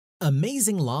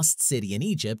Amazing lost city in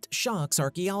Egypt shocks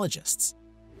archaeologists.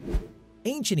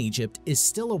 Ancient Egypt is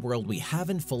still a world we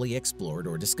haven't fully explored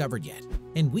or discovered yet,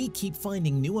 and we keep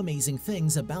finding new amazing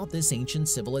things about this ancient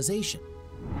civilization.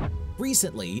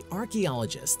 Recently,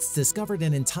 archaeologists discovered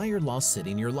an entire lost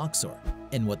city near Luxor,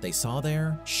 and what they saw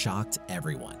there shocked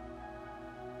everyone.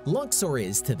 Luxor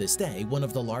is, to this day, one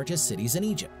of the largest cities in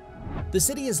Egypt. The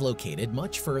city is located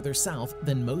much further south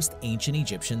than most ancient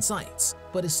Egyptian sites,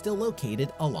 but is still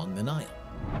located along the Nile.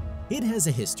 It has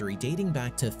a history dating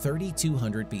back to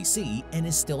 3200 BC and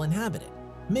is still inhabited,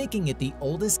 making it the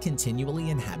oldest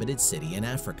continually inhabited city in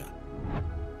Africa.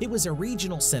 It was a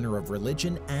regional center of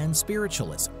religion and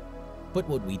spiritualism. But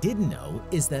what we didn't know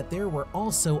is that there were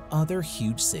also other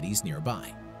huge cities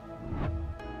nearby.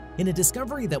 In a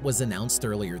discovery that was announced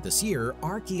earlier this year,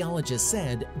 archaeologists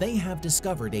said they have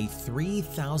discovered a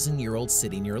 3,000-year-old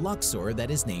city near Luxor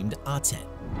that is named Aten,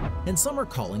 and some are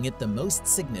calling it the most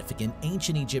significant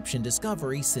ancient Egyptian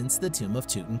discovery since the tomb of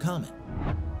Tutankhamun.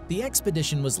 The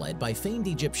expedition was led by famed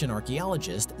Egyptian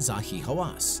archaeologist Zahi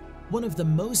Hawass, one of the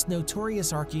most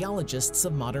notorious archaeologists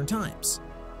of modern times,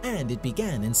 and it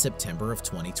began in September of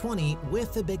 2020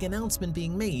 with a big announcement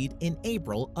being made in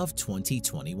April of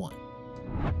 2021.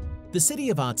 The city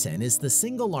of Aten is the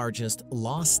single largest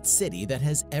lost city that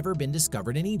has ever been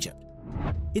discovered in Egypt.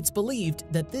 It's believed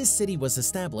that this city was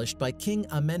established by King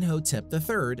Amenhotep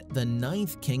III, the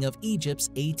 9th king of Egypt's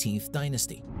 18th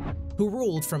dynasty, who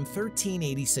ruled from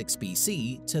 1386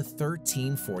 BC to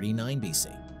 1349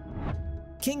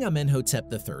 BC. King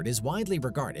Amenhotep III is widely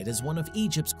regarded as one of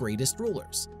Egypt's greatest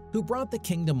rulers, who brought the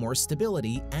kingdom more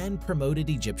stability and promoted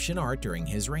Egyptian art during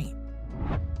his reign.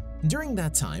 During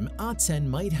that time, Aten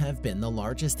might have been the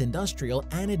largest industrial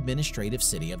and administrative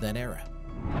city of that era.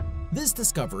 This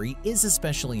discovery is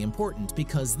especially important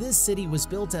because this city was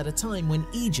built at a time when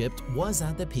Egypt was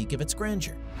at the peak of its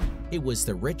grandeur. It was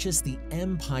the richest the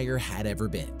empire had ever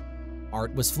been.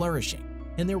 Art was flourishing,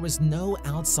 and there was no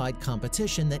outside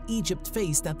competition that Egypt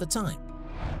faced at the time.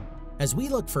 As we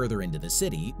look further into the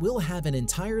city, we'll have an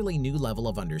entirely new level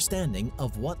of understanding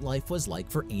of what life was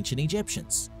like for ancient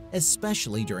Egyptians,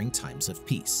 especially during times of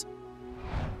peace.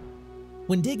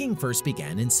 When digging first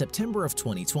began in September of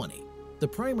 2020, the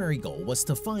primary goal was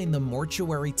to find the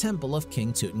mortuary temple of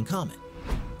King Tutankhamun.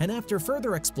 And after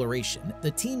further exploration,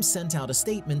 the team sent out a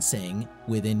statement saying,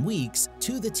 within weeks,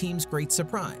 to the team's great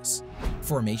surprise,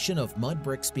 formation of mud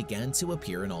bricks began to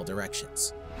appear in all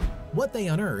directions. What they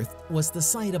unearthed was the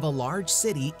site of a large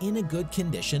city in a good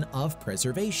condition of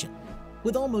preservation,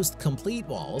 with almost complete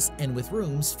walls and with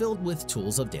rooms filled with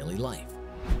tools of daily life.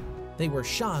 They were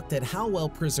shocked at how well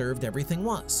preserved everything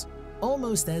was,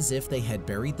 almost as if they had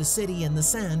buried the city in the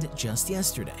sand just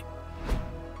yesterday.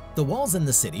 The walls in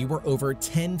the city were over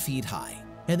 10 feet high,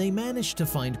 and they managed to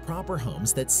find proper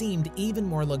homes that seemed even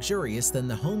more luxurious than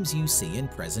the homes you see in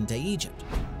present-day Egypt.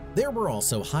 There were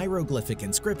also hieroglyphic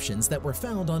inscriptions that were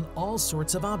found on all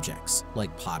sorts of objects,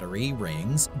 like pottery,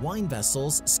 rings, wine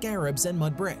vessels, scarabs, and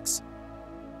mud bricks.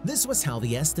 This was how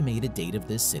the estimated date of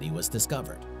this city was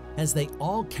discovered, as they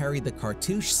all carried the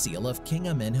cartouche seal of King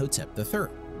Amenhotep III.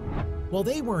 While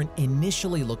they weren't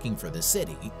initially looking for the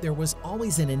city, there was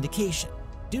always an indication,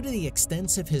 due to the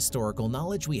extensive historical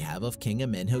knowledge we have of King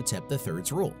Amenhotep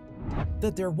III's rule,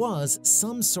 that there was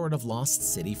some sort of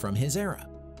lost city from his era,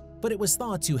 but it was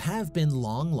thought to have been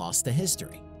long lost to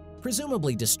history,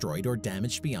 presumably destroyed or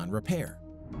damaged beyond repair.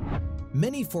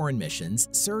 Many foreign missions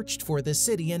searched for the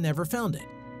city and never found it,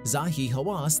 Zahi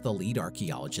Hawass, the lead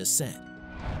archaeologist, said.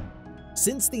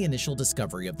 Since the initial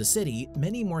discovery of the city,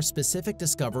 many more specific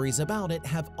discoveries about it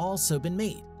have also been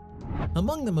made.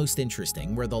 Among the most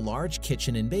interesting were the large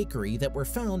kitchen and bakery that were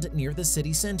found near the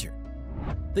city center.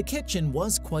 The kitchen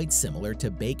was quite similar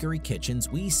to bakery kitchens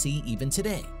we see even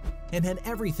today, and had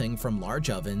everything from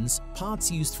large ovens, pots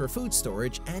used for food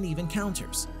storage, and even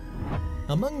counters.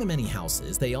 Among the many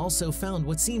houses, they also found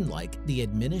what seemed like the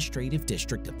administrative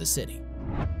district of the city.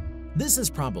 This is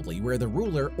probably where the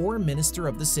ruler or minister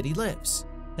of the city lives,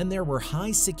 and there were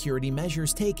high security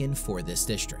measures taken for this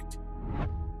district.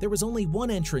 There was only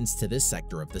one entrance to this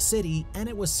sector of the city, and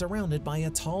it was surrounded by a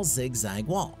tall zigzag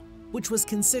wall, which was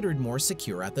considered more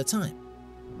secure at the time.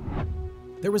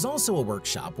 There was also a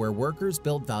workshop where workers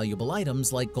built valuable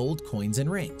items like gold coins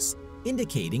and rings,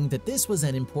 indicating that this was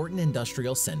an important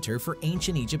industrial center for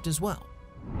ancient Egypt as well.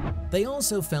 They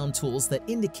also found tools that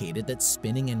indicated that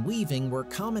spinning and weaving were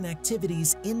common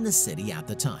activities in the city at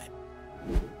the time.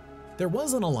 There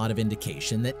wasn't a lot of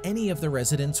indication that any of the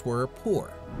residents were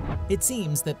poor. It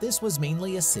seems that this was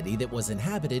mainly a city that was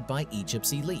inhabited by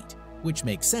Egypt's elite, which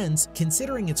makes sense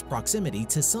considering its proximity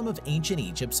to some of ancient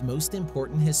Egypt's most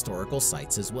important historical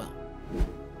sites as well.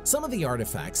 Some of the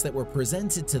artifacts that were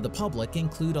presented to the public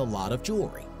include a lot of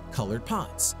jewelry, colored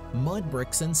pots, mud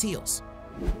bricks, and seals.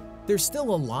 There's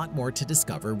still a lot more to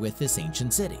discover with this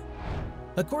ancient city.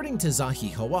 According to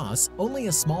Zahi Hawass, only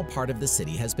a small part of the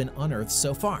city has been unearthed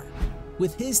so far,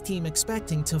 with his team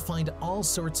expecting to find all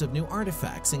sorts of new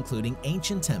artifacts including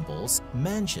ancient temples,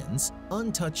 mansions,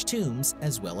 untouched tombs,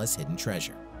 as well as hidden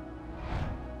treasure.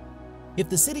 If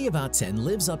the city of Aten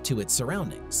lives up to its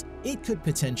surroundings, it could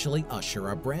potentially usher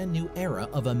a brand new era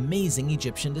of amazing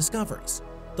Egyptian discoveries,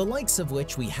 the likes of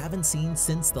which we haven't seen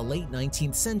since the late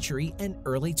 19th century and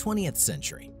early 20th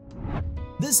century.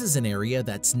 This is an area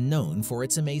that's known for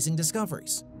its amazing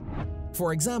discoveries.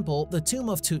 For example, the tomb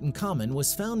of Tutankhamun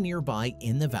was found nearby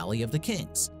in the Valley of the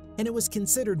Kings, and it was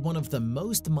considered one of the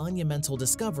most monumental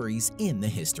discoveries in the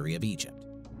history of Egypt.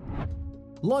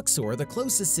 Luxor, the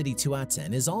closest city to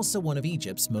Aten, is also one of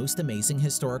Egypt's most amazing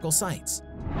historical sites.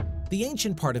 The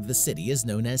ancient part of the city is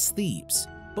known as Thebes,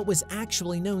 but was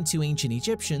actually known to ancient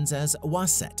Egyptians as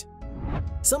Waset.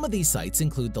 Some of these sites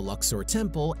include the Luxor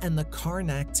Temple and the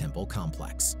Karnak Temple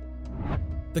complex.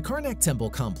 The Karnak Temple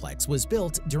complex was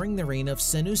built during the reign of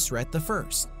Senusret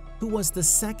I, who was the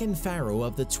second pharaoh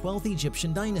of the 12th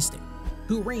Egyptian dynasty,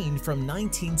 who reigned from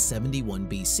 1971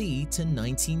 BC to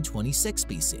 1926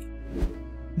 BC.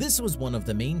 This was one of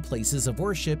the main places of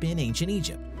worship in ancient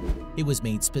Egypt. It was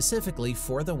made specifically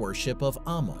for the worship of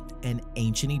Amun, an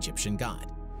ancient Egyptian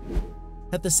god.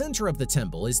 At the center of the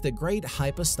temple is the Great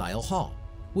Hypostyle Hall,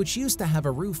 which used to have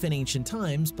a roof in ancient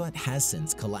times but has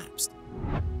since collapsed.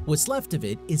 What's left of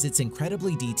it is its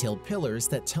incredibly detailed pillars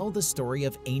that tell the story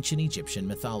of ancient Egyptian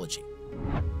mythology.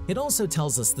 It also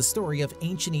tells us the story of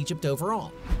ancient Egypt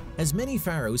overall, as many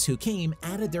pharaohs who came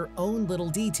added their own little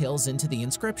details into the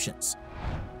inscriptions.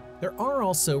 There are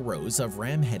also rows of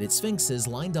ram-headed sphinxes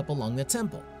lined up along the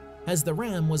temple, as the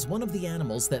ram was one of the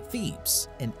animals that Thebes,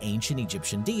 an ancient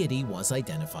Egyptian deity, was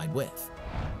identified with.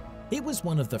 It was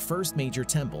one of the first major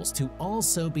temples to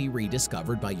also be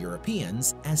rediscovered by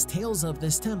Europeans, as tales of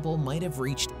this temple might have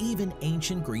reached even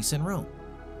ancient Greece and Rome.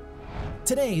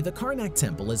 Today, the Karnak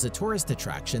Temple is a tourist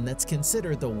attraction that's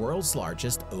considered the world's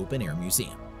largest open-air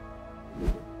museum.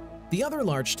 The other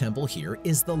large temple here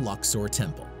is the Luxor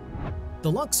Temple.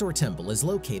 The Luxor Temple is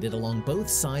located along both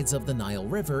sides of the Nile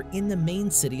River in the main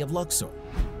city of Luxor,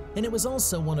 and it was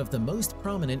also one of the most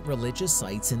prominent religious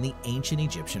sites in the ancient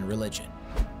Egyptian religion.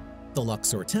 The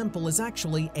Luxor Temple is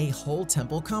actually a whole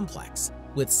temple complex,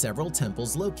 with several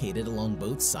temples located along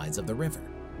both sides of the river.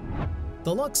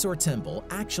 The Luxor Temple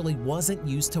actually wasn't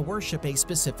used to worship a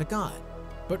specific god,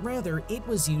 but rather it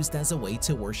was used as a way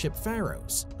to worship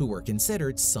pharaohs, who were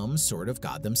considered some sort of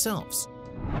god themselves.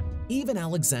 Even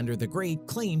Alexander the Great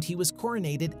claimed he was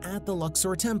coronated at the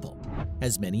Luxor Temple,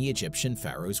 as many Egyptian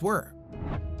pharaohs were.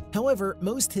 However,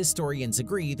 most historians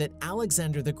agree that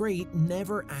Alexander the Great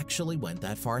never actually went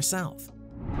that far south.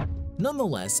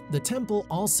 Nonetheless, the temple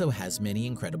also has many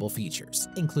incredible features,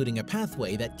 including a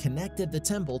pathway that connected the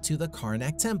temple to the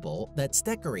Karnak Temple that's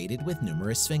decorated with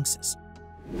numerous sphinxes.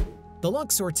 The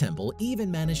Luxor Temple even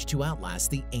managed to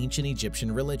outlast the ancient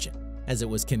Egyptian religion, as it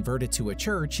was converted to a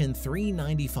church in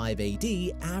 395 AD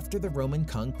after the Roman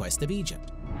conquest of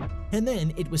Egypt. And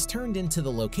then it was turned into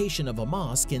the location of a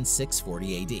mosque in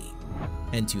 640 AD.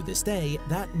 And to this day,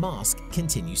 that mosque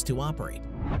continues to operate,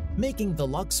 making the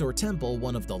Luxor Temple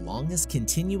one of the longest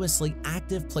continuously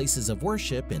active places of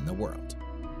worship in the world.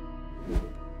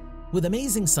 With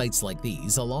amazing sites like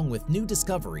these, along with new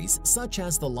discoveries such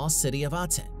as the lost city of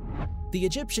Aten, the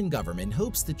Egyptian government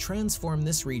hopes to transform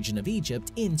this region of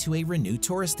Egypt into a renewed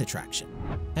tourist attraction,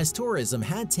 as tourism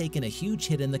had taken a huge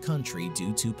hit in the country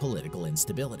due to political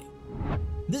instability.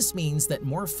 This means that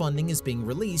more funding is being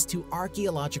released to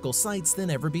archaeological sites than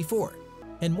ever before,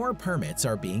 and more permits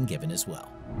are being given as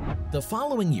well. The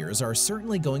following years are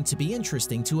certainly going to be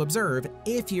interesting to observe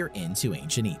if you're into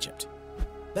ancient Egypt.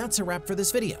 That's a wrap for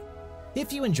this video.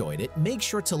 If you enjoyed it, make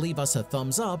sure to leave us a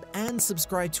thumbs up and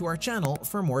subscribe to our channel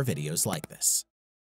for more videos like this.